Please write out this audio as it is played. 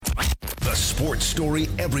The sports story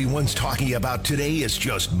everyone's talking about today is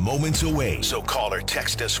just moments away. So call or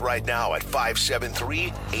text us right now at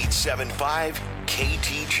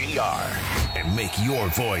 573-875-KTGR and make your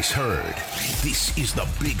voice heard. This is The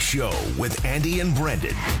Big Show with Andy and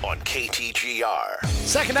Brenden on KTGR.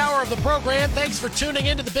 Second hour of the program. Thanks for tuning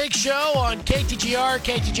into The Big Show on KTGR,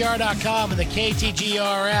 KTGR.com, and the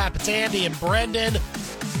KTGR app. It's Andy and Brenden.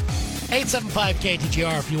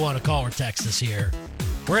 875-KTGR if you want to call or text us here.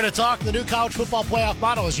 We're going to talk the new college football playoff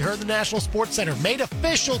model, as you heard the National Sports Center, made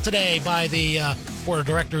official today by the board of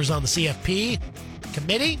directors on the CFP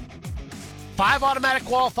committee. 5 automatic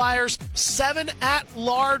qualifiers, 7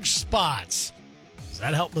 at-large spots. Does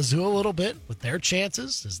that help Mizzou a little bit with their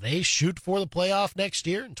chances as they shoot for the playoff next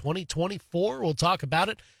year in 2024? We'll talk about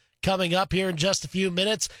it coming up here in just a few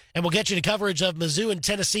minutes, and we'll get you to coverage of Mizzou and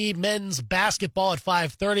Tennessee men's basketball at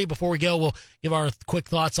 5:30. Before we go, we'll give our quick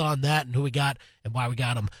thoughts on that and who we got and why we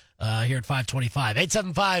got them here at 5:25.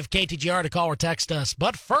 875-KTGR to call or text us.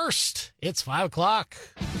 But first, it's 5 o'clock.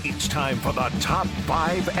 It's time for the top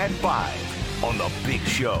 5 at 5 on The Big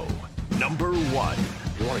Show. Number 1.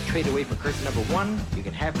 If you want to trade away for curtain number 1, you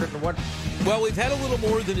can have curtain 1. Well, we've had a little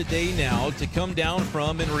more than a day now to come down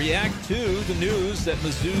from and react to the news that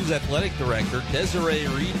Mizzou's athletic director, Desiree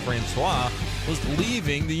Reed-Francois, was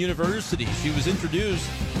leaving the university. She was introduced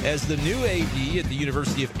as the new AD at the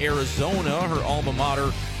University of Arizona, her alma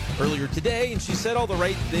mater, earlier today, and she said all the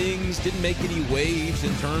right things, didn't make any waves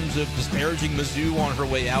in terms of disparaging Mizzou on her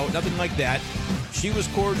way out, nothing like that. She was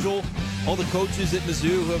cordial. All the coaches at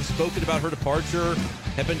Mizzou who have spoken about her departure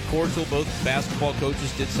have been cordial. Both basketball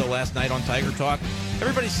coaches did so last night on Tiger Talk.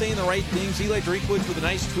 Everybody's saying the right things. Eli Drinkwitz with a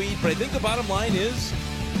nice tweet, but I think the bottom line is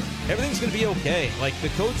everything's going to be okay. Like, the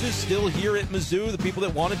coaches still here at Mizzou, the people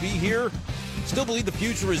that want to be here, still believe the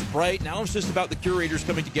future is bright. Now it's just about the curators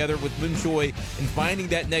coming together with Lynn Choi and finding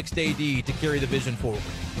that next AD to carry the vision forward.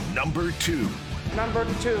 Number 2. Number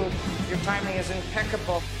 2, your timing is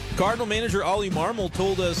impeccable. Cardinal manager Ollie Marmol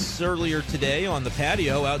told us earlier today on the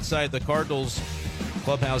patio outside the Cardinals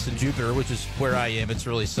clubhouse in Jupiter, which is where I am. It's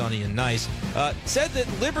really sunny and nice. Said that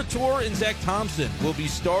Liberatore and Zach Thompson will be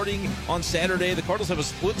starting on Saturday. The Cardinals have a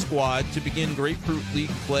split squad to begin Grapefruit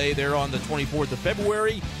League play there on the 24th of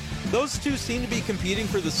February. Those two seem to be competing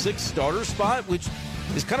for the 6th starter spot, which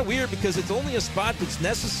is kind of weird because it's only a spot that's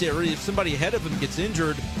necessary if somebody ahead of them gets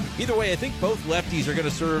injured. Either way, I think both lefties are going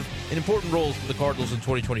to serve in important roles for the Cardinals in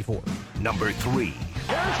 2024. Number 3.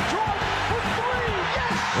 There's Jordan for 3.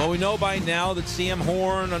 Yes! Well, we know by now that Sam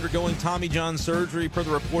Horn undergoing Tommy John surgery per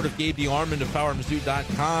the report of Gabe DeArmond of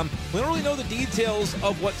PowerMizzou.com. We don't really know the details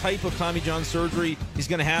of what type of Tommy John surgery he's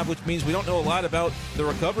going to have, which means we don't know a lot about the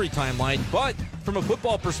recovery timeline. But from a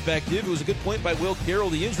football perspective, it was a good point by Will Carroll,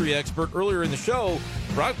 the injury expert, earlier in the show.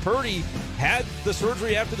 Brock Purdy had the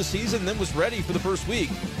surgery after the season, then was ready for the first week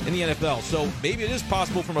in the NFL. So maybe it is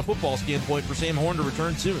possible from a football standpoint for Sam Horn to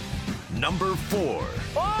return soon. Number 4.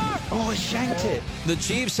 Oh, he shanked it. The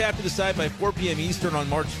Chiefs have to decide by 4 p.m. Eastern on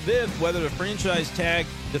March 5th whether to franchise tag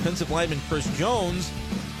defensive lineman Chris Jones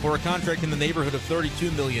for a contract in the neighborhood of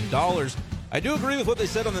 $32 million. I do agree with what they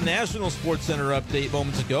said on the National Sports Center update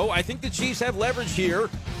moments ago. I think the Chiefs have leverage here.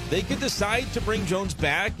 They could decide to bring Jones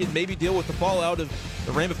back and maybe deal with the fallout of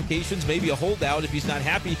the ramifications, maybe a holdout if he's not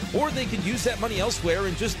happy, or they could use that money elsewhere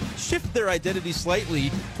and just shift their identity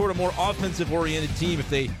slightly toward a more offensive-oriented team if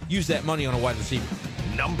they use that money on a wide receiver.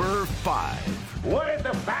 Number 5. With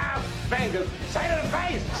the 5 fingers. Say to the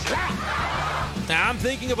face. Slap. Now, I'm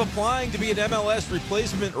thinking of applying to be an MLS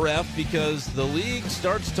replacement ref because the league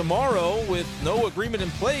starts tomorrow with no agreement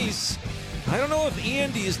in place. I don't know if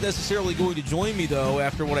Andy is necessarily going to join me, though,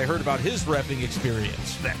 after what I heard about his reffing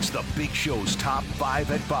experience. That's The Big Show's top 5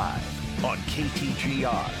 at 5 on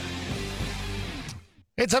KTGR.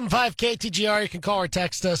 875-KTGR. You can call or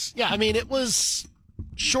text us. Yeah, I mean, it was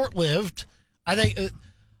short-lived. I think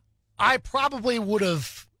I probably would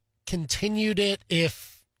have continued it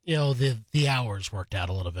if, you know, the hours worked out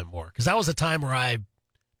a little bit more. Because that was a time where I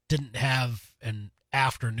didn't have an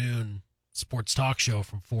afternoon sports talk show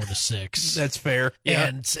from 4 to 6. That's fair.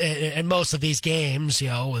 Yeah. And most of these games, you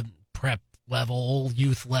know, prep level,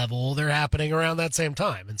 youth level, they're happening around that same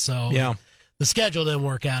time. And so the schedule didn't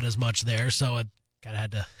work out as much there. So I kind of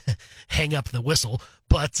had to hang up the whistle.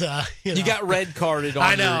 But, you got red carded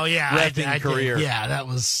on your reffing career. Yeah, that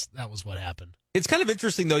was what happened. It's kind of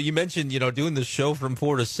interesting, though. You mentioned, doing the show from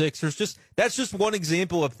 4 to 6. That's just one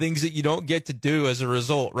example of things that you don't get to do as a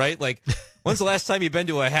result, right? Like, when's the last time you've been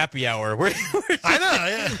to a happy hour? We're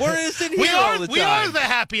sitting here all the time. We are the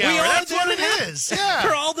happy hour. That's what it is. Yeah.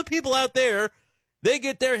 For all the people out there They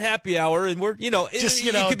get their happy hour, and we're,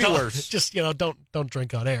 it could be worse. Just, don't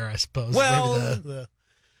drink on air, I suppose. Well,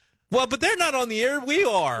 well, but they're not on the air. We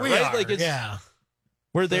are, right? Like yeah.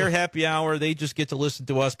 We're their happy hour. They just get to listen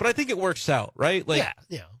to us. But I think it works out, right? Like,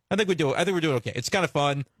 yeah. I think we do. I think we're doing okay. It's kind of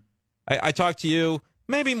fun. I talk to you.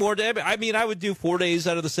 Maybe more. I mean, I would do 4 days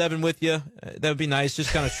out of the 7 with you. That would be nice.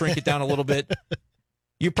 Just kind of shrink it down a little bit.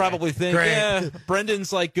 You probably think,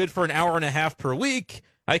 Brendan's like good for an hour and a half per week.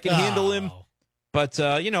 I can handle him. But,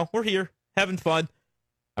 we're here having fun.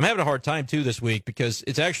 I'm having a hard time, too, this week because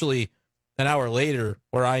it's actually an hour later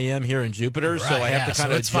where I am here in Jupiter. Right, so I have to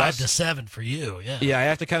kind of adjust. It's 5 to 7 for you. Yeah. Yeah, I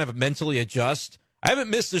have to kind of mentally adjust. I haven't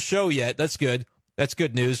missed the show yet. That's good. That's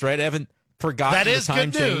good news, right? I haven't forgotten that is the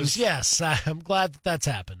time good news. change. Yes, I'm glad that's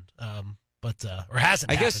happened. Or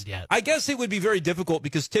hasn't happened yet. I guess it would be very difficult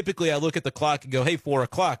because typically I look at the clock and go, hey, 4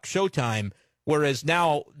 o'clock, showtime. Whereas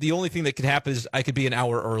now the only thing that could happen is I could be an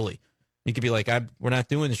hour early. You could be like, we're not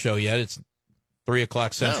doing the show yet. It's 3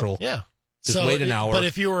 o'clock Central. No, yeah. Just wait an hour. But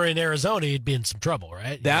if you were in Arizona, you'd be in some trouble,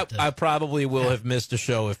 right? I probably will have missed a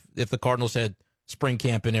show if the Cardinals had spring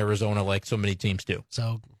camp in Arizona like so many teams do.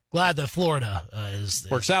 So glad that Florida is the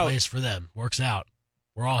place for them. Works out.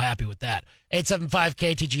 We're all happy with that.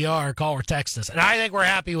 875-KTGR, call or text us. And I think we're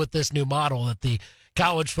happy with this new model that the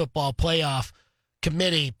College Football Playoff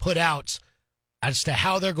Committee put out as to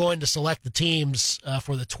how they're going to select the teams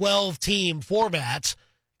for the 12-team format,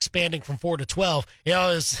 expanding from 4 to 12.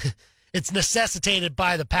 It's necessitated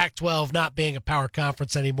by the Pac-12 not being a power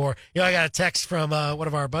conference anymore. I got a text from one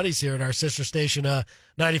of our buddies here at our sister station,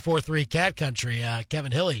 94.3 Cat Country,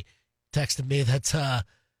 Kevin Hilly, texted me that,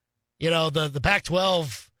 the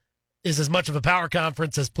Pac-12 is as much of a power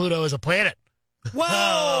conference as Pluto is a planet.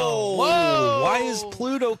 Whoa! Whoa! Why is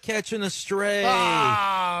Pluto catching a stray?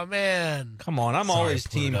 Oh, man. Come on, I'm always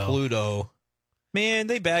Team Pluto. Man,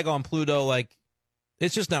 they bag on Pluto like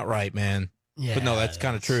it's just not right, man. Yeah, but no, that's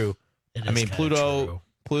kind of true. I mean, Pluto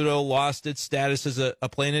lost its status as a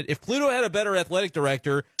planet. If Pluto had a better athletic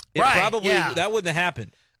director, that wouldn't have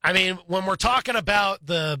happened. I mean, when we're talking about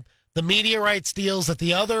the media rights deals that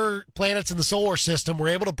the other planets in the solar system were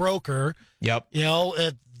able to broker, yep.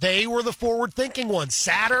 They were the forward-thinking ones.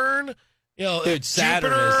 Saturn, Dude,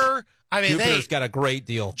 Jupiter. Jupiter's got a great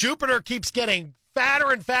deal. Jupiter keeps getting fatter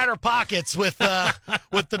and fatter pockets with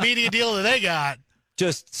the media deal that they got.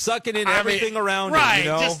 Just sucking in everything around right, it,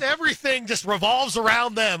 just everything just revolves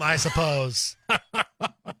around them, I suppose.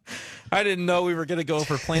 I didn't know we were going to go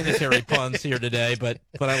for planetary puns here today, but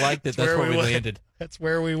I liked it. That's where we landed. That's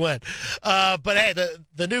where we went. But hey,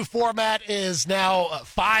 the new format is now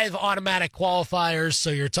 5 automatic qualifiers. So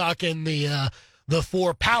you're talking the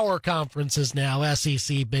 4 power conferences now: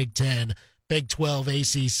 SEC, Big Ten, Big 12,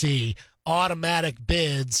 ACC, automatic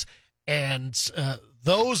bids, and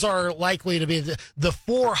those are likely to be the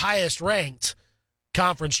 4 highest ranked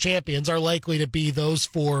conference champions are likely to be those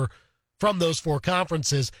 4 from those 4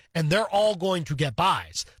 conferences, and they're all going to get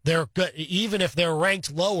buys. They're good, even if they're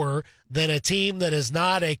ranked lower than a team that is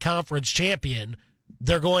not a conference champion.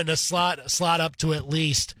 They're going to slot up to at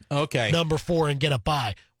least number 4 and get a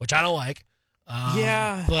buy, which I don't like.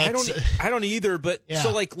 But I don't either. But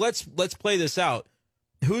so let's play this out.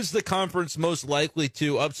 Who's the conference most likely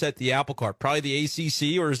to upset the apple cart? Probably the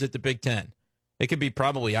ACC, or is it the Big Ten? It could be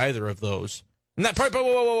probably either of those. And that probably.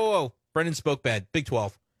 Whoa! Brendan spoke bad. Big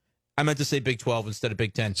 12. I meant to say Big 12 instead of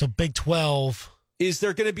Big 10. So Big 12. Is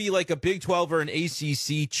there going to be like a Big 12 or an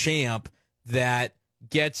ACC champ that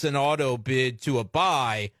gets an auto bid to a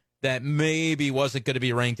bye that maybe wasn't going to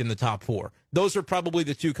be ranked in the top 4? Those are probably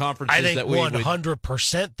the 2 conferences that we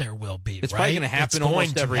 100% there will be. It's probably going to happen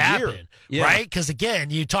almost every year. Right? Because, again,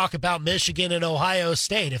 you talk about Michigan and Ohio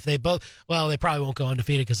State. If they both, they probably won't go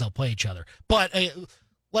undefeated because they'll play each other. But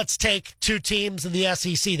let's take 2 teams in the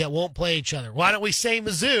SEC that won't play each other. Why don't we say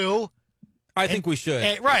Mizzou? I think we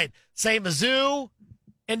should. Right. Say Mizzou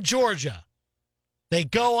and Georgia. They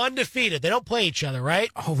go undefeated. They don't play each other, right?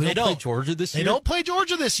 Oh, we don't play Georgia this year? They don't play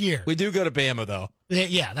Georgia this year. We do go to Bama, though.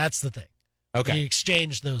 Yeah, that's the thing. Okay. We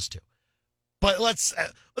exchange those 2. But let's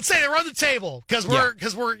say they run the table because we're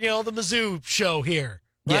the Mizzou show here,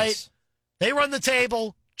 right? Yes. They run the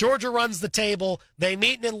table. Georgia runs the table. They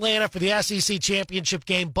meet in Atlanta for the SEC championship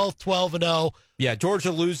game, both 12-0. Yeah,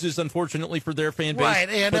 Georgia loses, unfortunately, for their fan base.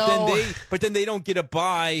 Right, but then they don't get a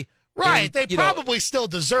bye. Right, they probably still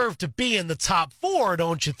deserve to be in the top 4,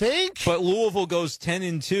 don't you think? But Louisville goes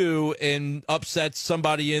 10-2 and upsets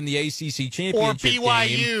somebody in the ACC championship or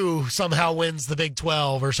BYU game. Somehow wins the Big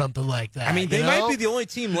 12 or something like that. I mean, they might be the only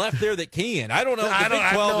team left there that can. I don't know. The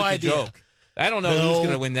Big 12 is a joke. I don't know who's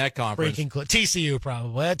going to win that conference. TCU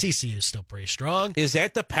probably. TCU is still pretty strong. Is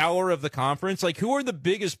that the power of the conference? Like, who are the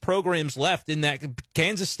biggest programs left in that?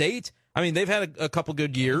 Kansas State? I mean, they've had a couple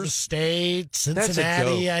good years. Kansas State,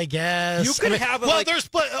 Cincinnati, I guess. You could have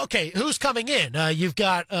who's coming in? You've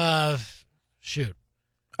got shoot.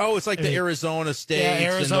 Oh, it's like the Arizona State.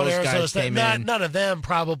 Yeah, Arizona State. None of them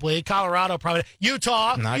probably. Colorado probably.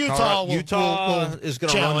 Utah Utah is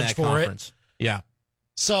going to run that conference. Yeah.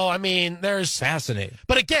 So, I mean, there's... Fascinating.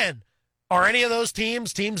 But again, are any of those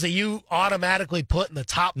teams that you automatically put in the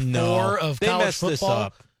top four of college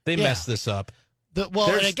football? They messed this up.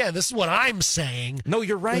 And again, this is what I'm saying. No,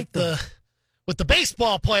 you're right. With the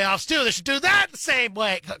baseball playoffs, too, they should do that the same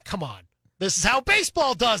way. Come on. This is how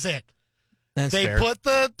baseball does it. They put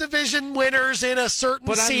the division winners in a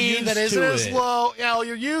certain seed that isn't as low.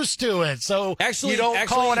 You're used to it, so you don't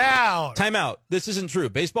call it out. Time out. This isn't true.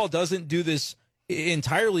 Baseball doesn't do this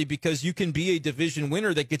entirely because you can be a division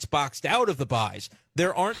winner that gets boxed out of the buys.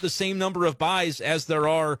 There aren't the same number of buys as there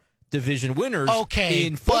are division winners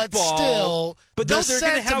in football. But the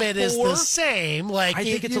sentiment is the same. Like, I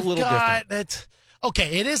think it's a little different.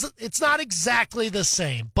 It is. It's not exactly the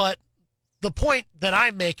same, but the point that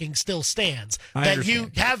I'm making still stands. That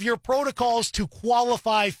you have your protocols to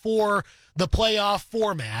qualify for the playoff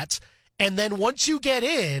format, and then once you get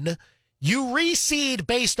in, you reseed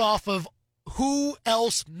based off of who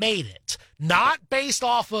else made it, not based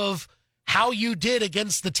off of how you did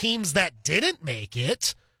against the teams that didn't make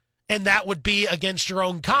it, and that would be against your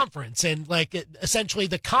own conference. And essentially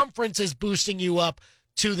the conference is boosting you up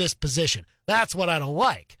to this position. That's what I don't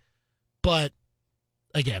like. But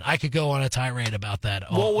again, I could go on a tirade about that.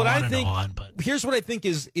 Here's what I think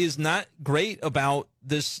is not great about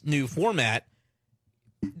this new format.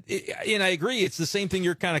 And I agree, it's the same thing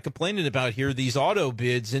you're kind of complaining about here, these auto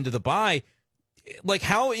bids into the bye. Like,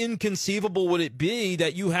 how inconceivable would it be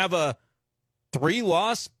that you have a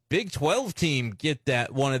 3-loss Big 12 team get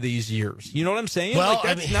that one of these years? You know what I'm saying? Well,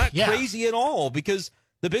 that's not crazy at all, because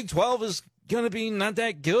the Big 12 is going to be not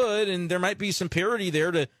that good, and there might be some parity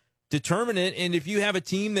there to determine it. And if you have a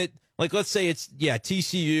team that, like, let's say it's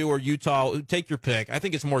TCU or Utah, take your pick. I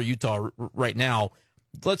think it's more Utah right now.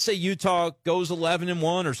 Let's say Utah goes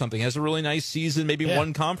 11-1 or something, has a really nice season, maybe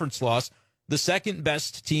one conference loss. The second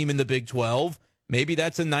best team in the Big 12, maybe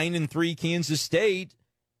that's a 9-3 Kansas State.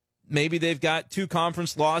 Maybe they've got 2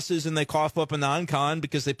 conference losses and they cough up a non-con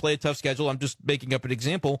because they play a tough schedule. I'm just making up an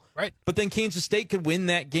example. Right. But then Kansas State could win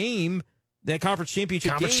that game, that conference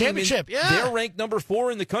championship game. They're ranked number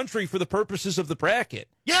 4 in the country for the purposes of the bracket.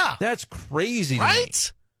 Yeah. That's crazy.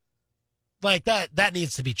 Right? Like, that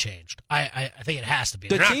needs to be changed. I think it has to be.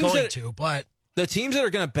 They're not going to, but the teams that are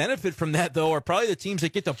going to benefit from that, though, are probably the teams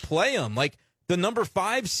that get to play them. Like, the number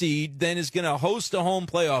 5 seed then is going to host a home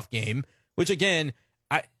playoff game, which, again,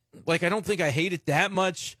 I don't think I hate it that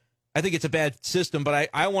much. I think it's a bad system, but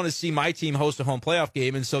I want to see my team host a home playoff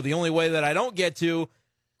game, and so the only way that I don't get to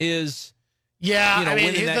is... Yeah,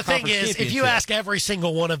 the thing is, if you ask every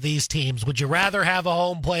single one of these teams, would you rather have a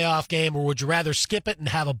home playoff game or would you rather skip it and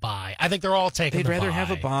have a bye? I think they're all taking the bye. They'd rather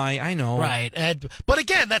have a bye, I know. Right, but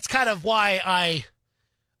again, that's kind of why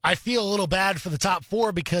I feel a little bad for the top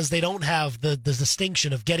 4, because they don't have the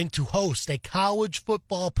distinction of getting to host a college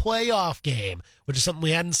football playoff game, which is something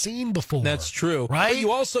we hadn't seen before. That's true. Right? But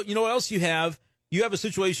you also, you know what else you have? You have a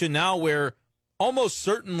situation now where almost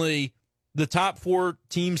certainly the top 4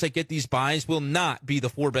 teams that get these buys will not be the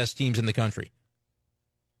 4 best teams in the country.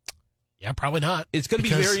 Yeah, probably not. It's going to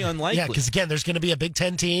be very unlikely. Yeah, because, again, there's going to be a Big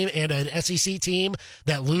Ten team and an SEC team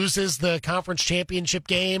that loses the conference championship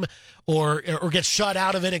game or gets shut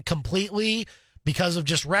out of it completely because of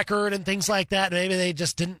just record and things like that. Maybe they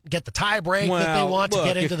just didn't get the tie break that they want to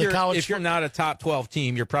get into the college. If you're not a top 12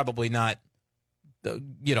 team, you're probably not,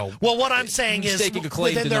 Well, what I'm saying is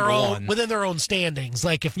within their own standings.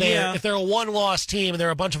 Like, if they're a 1-loss team and there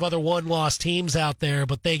are a bunch of other 1-loss teams out there,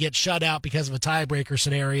 but they get shut out because of a tiebreaker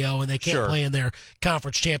scenario and they can't play in their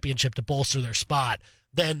conference championship to bolster their spot,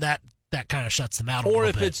 then that kind of shuts them out a little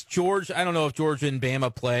bit. Or if it's Georgia, I don't know if Georgia and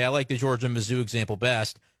Bama play. I like the Georgia and Mizzou example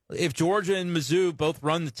best. If Georgia and Mizzou both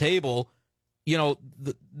run the table,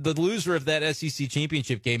 the loser of that SEC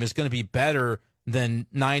championship game is going to be better than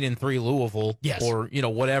 9-3 Louisville, or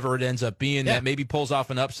whatever it ends up being, that maybe pulls off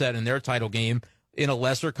an upset in their title game in a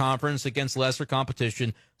lesser conference against lesser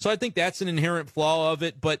competition. So I think that's an inherent flaw of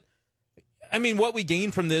it. But I mean, what we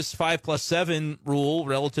gain from this 5+7 rule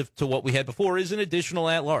relative to what we had before is an additional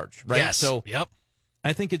at-large, right? Yes. So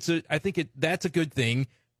I think that's a good thing,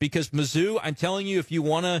 because Mizzou, I'm telling you, if you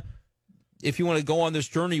want to go on this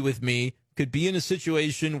journey with me, could be in a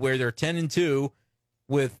situation where they're 10-2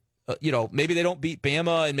 with maybe they don't beat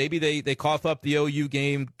Bama and maybe they cough up the OU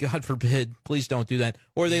game. God forbid. Please don't do that.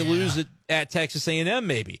 Or they lose it at Texas A&M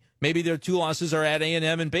maybe. Maybe their 2 losses are at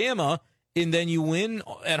A&M and Bama, and then you win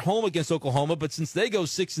at home against Oklahoma. But since they go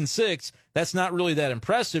 6-6, that's not really that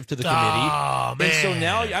impressive to the committee. Oh, man. And so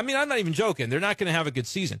now, I'm not even joking. They're not going to have a good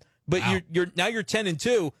season. But you're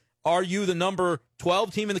 10-2. Are you the number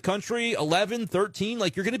 12 team in the country, 11, 13?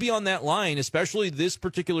 Like, you're going to be on that line, especially this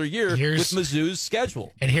particular year with Mizzou's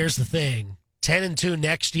schedule. And here's the thing. 10-2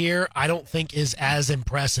 next year, I don't think is as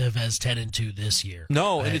impressive as 10-2 this year.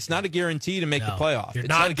 No, and it's not a guarantee to make the playoff. Your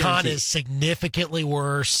non-con is significantly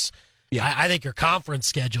worse. Yeah, I think your conference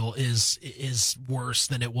schedule is worse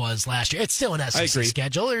than it was last year. It's still an SEC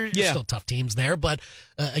schedule. There's still tough teams there. But,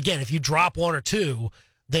 again, if you drop 1 or 2,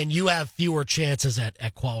 then you have fewer chances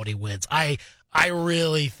at quality wins. I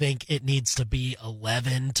really think it needs to be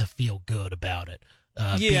 11 to feel good about it.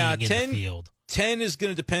 Being in the field. 10 is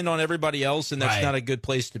going to depend on everybody else, and that's not a good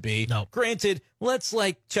place to be. No. Granted, let's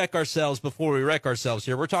check ourselves before we wreck ourselves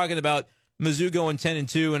here. We're talking about Mizzou going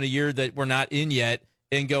 10-2 in a year that we're not in yet,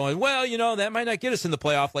 and going, well, that might not get us in the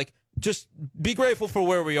playoff. Just be grateful for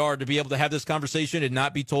where we are to be able to have this conversation and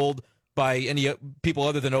not be told by any people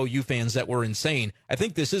other than OU fans that we're insane. I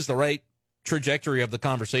think this is the right trajectory of the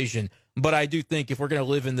conversation, but I do think if we're going to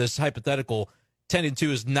live in this hypothetical, 10-2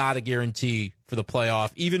 is not a guarantee for the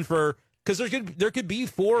playoff, even because there could be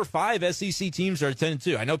 4 or 5 SEC teams that are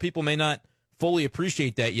 10-2. I know people may not fully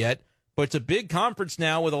appreciate that yet, but it's a big conference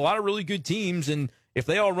now with a lot of really good teams, and if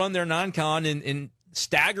they all run their non-con and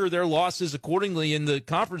stagger their losses accordingly in the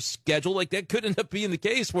conference schedule, that could end up being the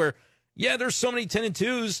case where, there's so many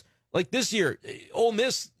 10-2s. Like this year, Ole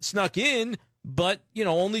Miss snuck in, but,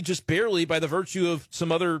 only just barely by the virtue of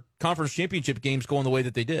some other conference championship games going the way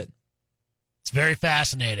that they did. It's very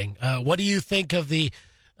fascinating. What do you think of the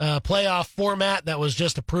playoff format that was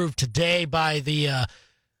just approved today by the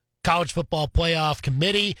College Football Playoff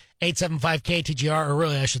Committee? 875-KTGR, or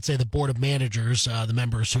really I should say the Board of Managers, the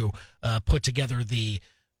members who put together the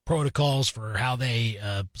protocols for how they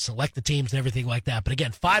select the teams and everything like that. But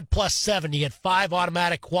again, 5+7, you get 5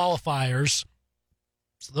 automatic qualifiers.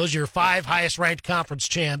 So those are your 5 highest-ranked conference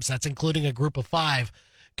champs. That's including a group of 5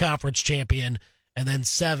 conference champion, and then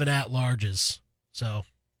 7 at-larges. So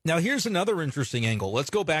now here's another interesting angle. Let's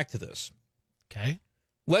go back to this. Okay.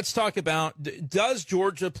 Let's talk about, does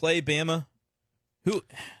Georgia play Bama?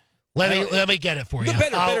 Let me get it for you.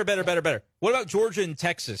 Better. What about Georgia and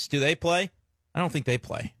Texas? Do they play? I don't think they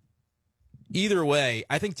play. Either way,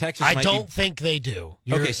 I think Texas I don't think they do.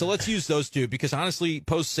 Okay, so let's use those two because honestly,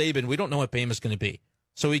 post-Saban, we don't know what Bama's going to be.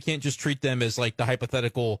 So we can't just treat them as the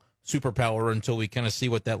hypothetical superpower until we kind of see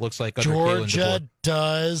what that looks like under Georgia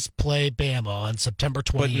does play Bama on September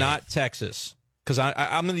 28th. But not Texas. Because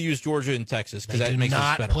I'm going to use Georgia and Texas because that makes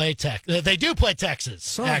sense better. Play Texas. They do play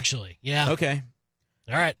Texas, actually. Yeah. Okay.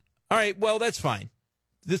 All right. Well, that's fine.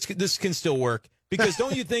 This can still work because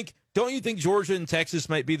don't you think Georgia and Texas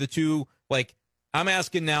might be the two? I'm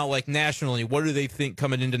asking now, nationally, what do they think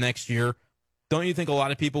coming into next year? Don't you think a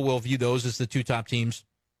lot of people will view those as the 2 top teams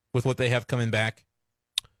with what they have coming back?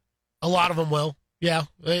 A lot of them will. Yeah.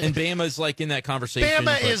 And Bama's in that conversation.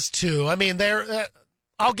 Bama is too. I mean,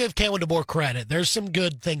 I'll give Kalen DeBoer credit. There's some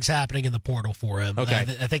good things happening in the portal for him. Okay.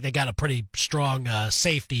 I think they got a pretty strong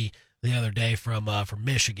safety the other day from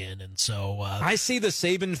Michigan, and so I see the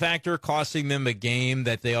Saban factor costing them a game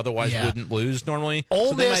that they otherwise wouldn't lose normally.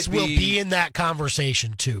 Ole Miss will be in that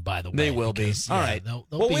conversation too. By the way, they will be. All right.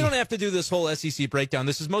 We don't have to do this whole SEC breakdown.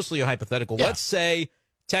 This is mostly a hypothetical. Yeah. Let's say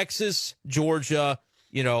Texas, Georgia.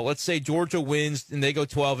 Let's say Georgia wins and they go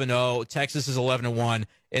 12-0. Texas is 11-1,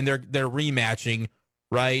 and they're rematching,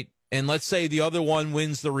 right? And let's say the other one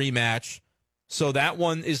wins the rematch, so that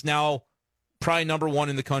one is now probably number 1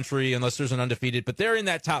 in the country unless there's an undefeated, but they're in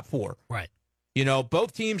that top 4. Right.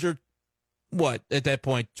 Both teams are, at that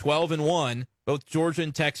point, 12-1. Both Georgia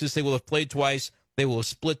and Texas, they will have played twice. They will have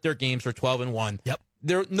split their games for 12-1.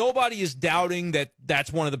 Yep. Nobody is doubting that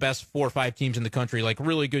that's one of the best 4 or 5 teams in the country,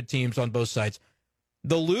 really good teams on both sides.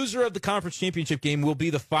 The loser of the conference championship game will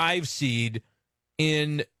be the 5 seed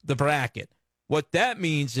in the bracket. What that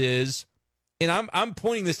means is, and I'm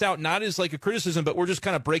pointing this out not as a criticism, but we're just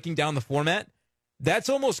kind of breaking down the format. That's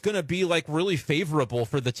almost going to be really favorable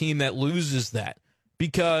for the team that loses that,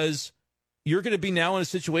 because you're going to be now in a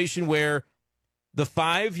situation where the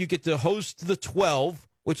 5, you get to host the 12,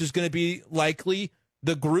 which is going to be likely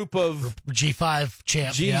the group of G5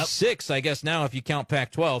 champ, G6, I guess now if you count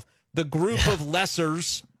Pac-12, the group of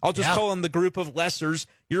lessers. I'll just call them the group of lessers.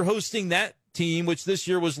 You're hosting that team, which this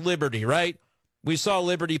year was Liberty, right? We saw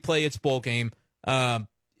Liberty play its bowl game.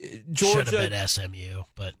 Should have been SMU,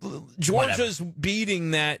 but Georgia's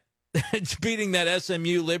beating that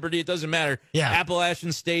SMU Liberty. It doesn't matter. Yeah.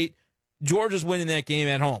 Appalachian State. Georgia's winning that game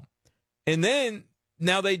at home. And then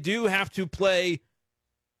now they do have to play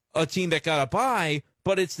a team that got a bye,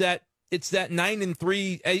 but it's that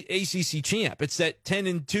 9-3 ACC champ. It's that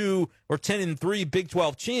 10-2 or 10-3 Big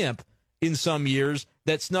 12 champ in some years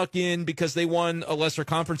that snuck in because they won a lesser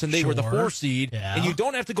conference and they were the 4 seed. Yeah. And you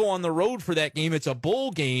don't have to go on the road for that game. It's a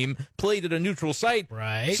bowl game played at a neutral site.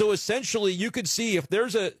 Right. So essentially, you could see if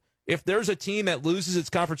there's a team that loses its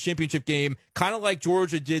conference championship game, kind of like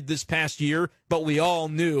Georgia did this past year, but we all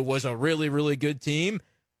knew was a really, really good team,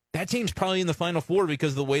 that team's probably in the Final Four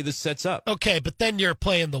because of the way this sets up. Okay, but then you're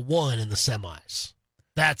playing the 1 in the semis.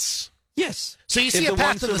 That's... Yes. So you see a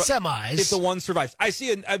path to the semis. If the 1 survives. I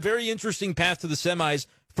see a very interesting path to the semis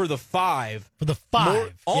for the 5. For the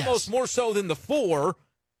 5. Almost more so than the 4,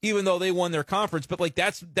 even though they won their conference. But like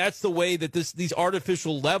that's the way that these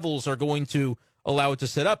artificial levels are going to allow it to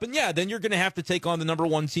set up. And yeah, then you're going to have to take on the number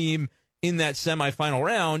 1 team in that semifinal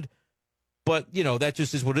round. But, that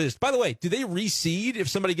just is what it is. By the way, do they reseed if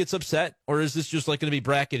somebody gets upset, or is this just like going to be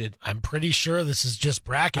bracketed? I'm pretty sure this is just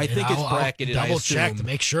bracketed. I think it's bracketed. I'll double check to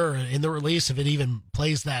make sure in the release if it even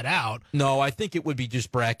plays that out. No, I think it would be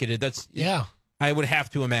just bracketed. Yeah. I would have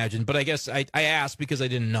to imagine, but I guess I asked because I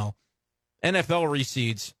didn't know. NFL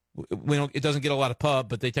reseeds. It doesn't get a lot of pub,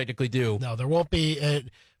 but they technically do. No, there won't be.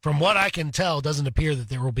 From what I can tell, it doesn't appear that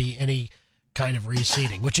there will be any kind of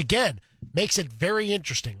reseeding, which again makes it very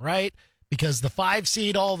interesting, right? Because the 5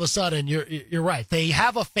 seed, all of a sudden, you're right. They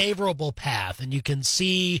have a favorable path, and you can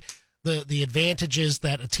see the advantages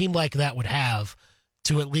that a team like that would have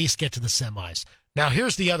to at least get to the semis. Now,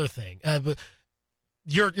 here's the other thing.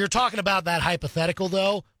 You're talking about that hypothetical,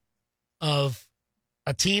 though, of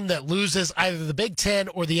a team that loses either the Big Ten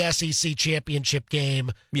or the SEC championship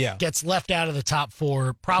game, gets left out of the top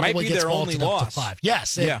 4, probably gets vaulted up to 5.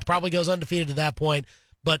 Yes, it probably goes undefeated to that point,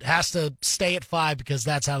 but has to stay at 5 because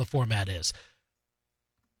that's how the format is.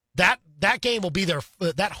 That game will be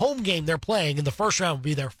that home game they're playing in the first round will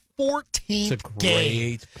be their 14th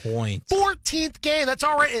game. Great point. 14th game. That's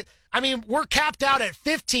all right. I mean, we're capped out at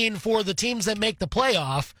 15 for the teams that make the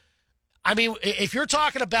playoff. I mean, if you're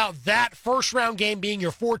talking about that first round game being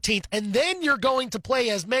your 14th, and then you're going to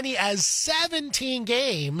play as many as 17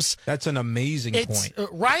 games. That's an amazing point.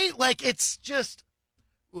 Right? Like, it's just...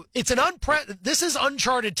 This is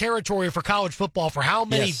uncharted territory for college football for how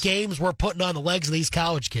many games we're putting on the legs of these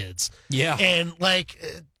college kids. Yeah. And,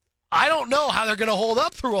 I don't know how they're going to hold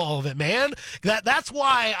up through all of it, man. That's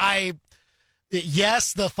why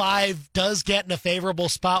yes, the 5 does get in a favorable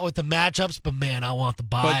spot with the matchups, but, man, I want the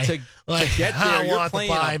bye. But to get there, you're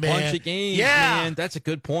playing a bunch of games, man. That's a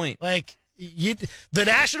good point. The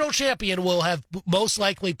national champion will have most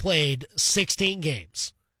likely played 16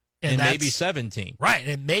 games. And maybe 17. Right.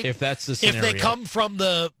 And maybe if that's the scenario. If they come from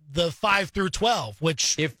the 5 through 12,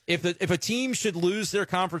 which if a team should lose their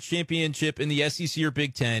conference championship in the SEC or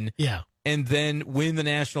Big Ten, and then win the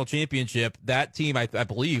national championship, that team I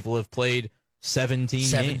believe will have played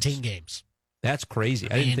 17 games. That's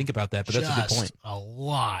crazy. I didn't think about that, but that's a good point. A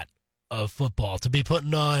lot of football to be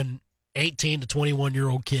putting on 18 to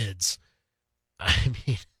 21-year-old kids. I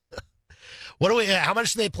mean, how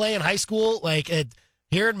much do they play in high school?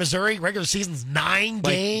 Here in Missouri, regular season's 9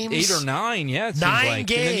 games. 8 or 9, yeah. It 9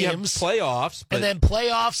 games. And then you have playoffs. And then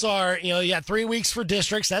playoffs are, you got 3 weeks for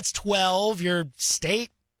districts. That's 12. Your state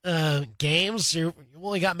games, you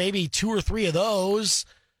only got maybe 2 or 3 of those.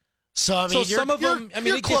 So, I mean,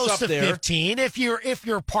 you're close to 15 if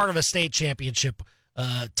you're part of a state championship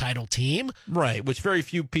title team. Right, which very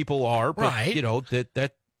few people are. But, right.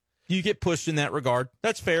 That you get pushed in that regard.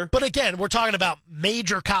 That's fair. But again, we're talking about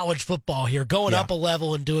major college football here, going up a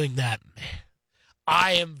level and doing that.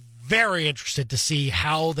 I am very interested to see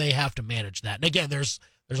how they have to manage that. And again, there's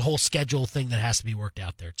a whole schedule thing that has to be worked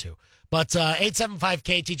out there too. But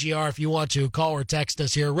 875-KTGR if you want to call or text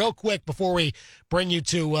us here. Real quick before we bring you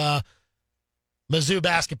to Mizzou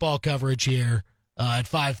basketball coverage here at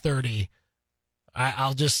 5:30.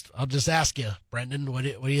 I'll just ask you, Brendan, what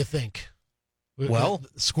do you think? Well,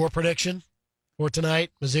 score prediction for tonight,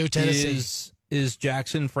 Mizzou, Tennessee. Is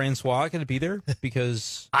Jackson Francois going to be there?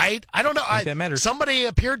 Because I don't know. That matters. Somebody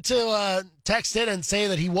appeared to text in and say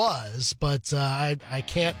that he was, but I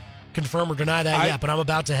can't confirm or deny that yet. But I'm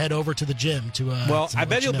about to head over to the gym to. I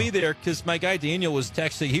bet he'll be there because my guy Daniel was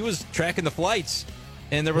texting. He was tracking the flights,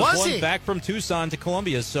 and there was one back from Tucson to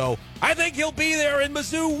Columbia. So I think he'll be there, and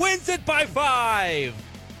Mizzou wins it by 5.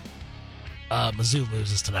 Mizzou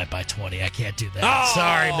loses tonight by 20. I can't do that.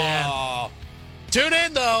 Sorry, man. Tune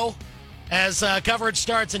in, though, As coverage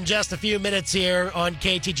starts in just a few minutes here on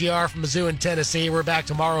KTGR from Mizzou in Tennessee. We're back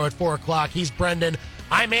tomorrow at 4 o'clock. He's Brenden.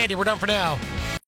 I'm Andy. We're done for now.